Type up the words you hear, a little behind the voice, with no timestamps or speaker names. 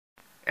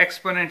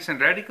Exponents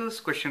and radicals,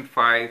 question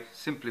 5,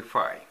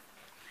 simplify.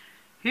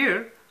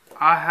 Here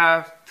I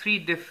have three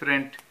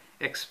different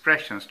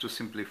expressions to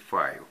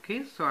simplify.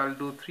 Okay, so I'll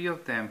do three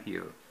of them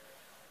here.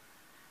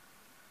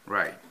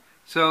 Right,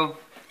 so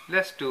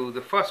let's do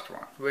the first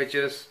one, which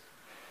is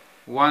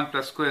 1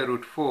 plus square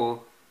root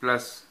 4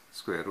 plus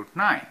square root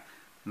 9.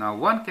 Now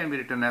 1 can be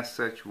written as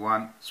such.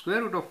 1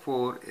 square root of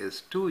 4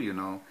 is 2, you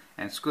know,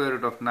 and square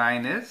root of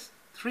 9 is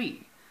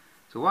 3.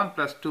 So 1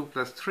 plus 2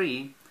 plus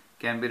 3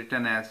 can be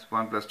written as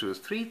 1 plus 2 is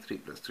 3, 3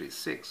 plus 3 is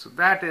 6. So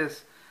that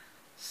is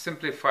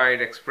simplified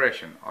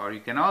expression, or you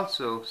can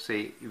also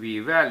say we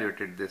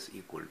evaluated this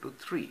equal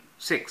to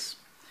 6.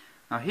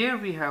 Now here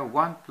we have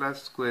 1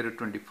 plus square root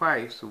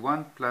 25, so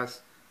 1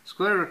 plus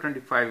square root of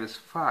 25 is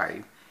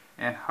 5,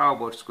 and how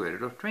about square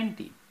root of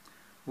 20?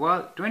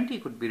 Well, 20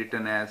 could be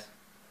written as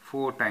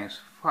 4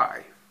 times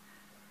 5,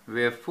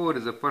 where 4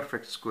 is a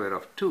perfect square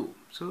of 2.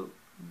 So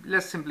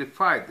let's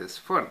simplify this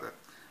further.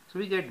 So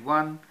we get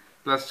 1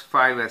 plus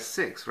 5 as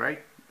 6,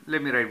 right?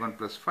 Let me write 1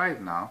 plus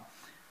 5 now.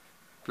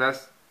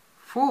 Plus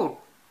 4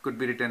 could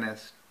be written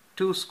as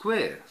 2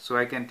 square, so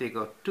I can take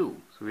out 2.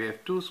 So we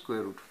have 2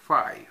 square root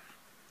 5,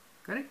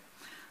 correct?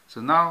 So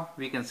now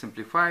we can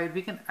simplify it.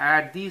 We can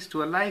add these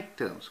to alike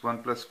terms.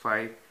 1 plus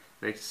 5,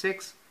 right?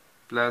 6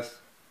 plus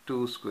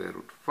 2 square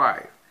root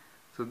 5.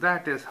 So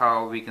that is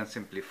how we can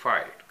simplify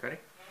it,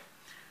 correct?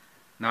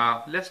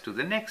 Now let's do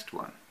the next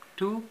one.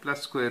 2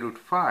 plus square root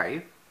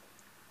 5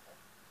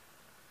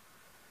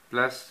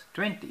 plus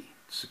 20.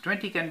 So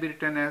 20 can be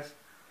written as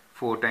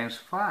 4 times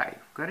 5,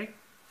 correct?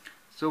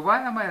 So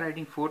why am I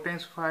writing 4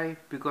 times 5?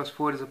 Because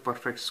 4 is a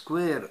perfect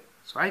square.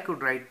 So I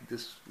could write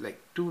this like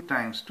 2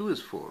 times 2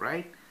 is 4,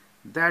 right?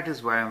 That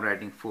is why I'm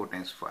writing 4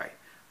 times 5.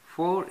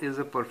 4 is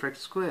a perfect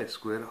square,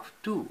 square of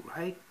 2,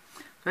 right?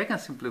 So I can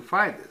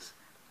simplify this.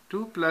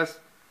 2 plus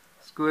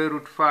square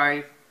root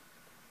 5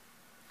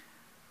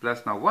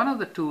 plus, now one of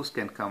the 2's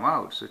can come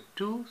out, so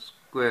 2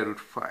 square root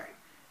 5.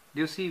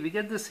 You see, we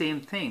get the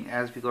same thing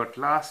as we got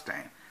last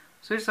time.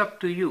 So it's up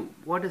to you.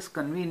 What is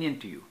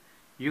convenient to you?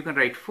 You can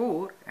write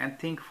 4 and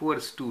think 4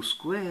 is 2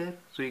 square,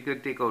 so you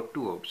can take out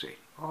 2 outside.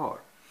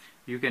 Or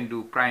you can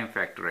do prime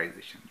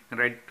factorization. You can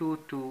write 2,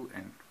 2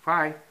 and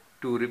 5,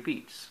 2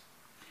 repeats.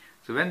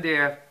 So when they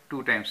have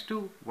 2 times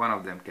 2, one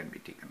of them can be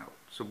taken out.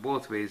 So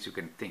both ways you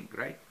can think,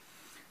 right?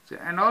 So,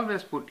 and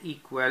always put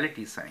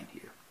equality sign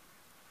here.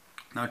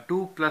 Now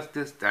 2 plus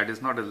this, that is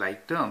not a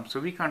like term, so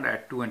we can't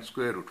add 2 and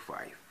square root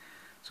 5.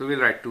 So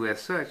we'll write 2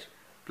 as such,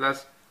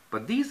 plus,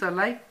 but these are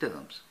like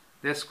terms.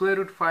 They're square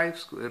root 5,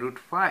 square root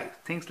 5.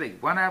 Things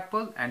like 1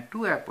 apple and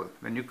 2 apple.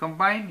 When you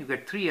combine, you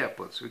get 3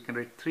 apples. So we can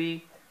write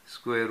 3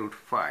 square root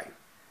 5.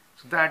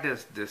 So that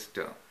is this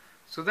term.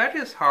 So that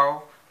is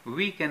how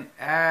we can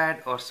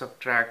add or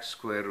subtract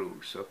square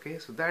roots. Okay,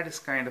 so that is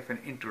kind of an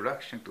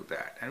introduction to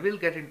that. And we'll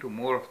get into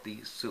more of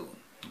these soon.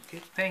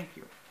 Okay, thank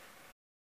you.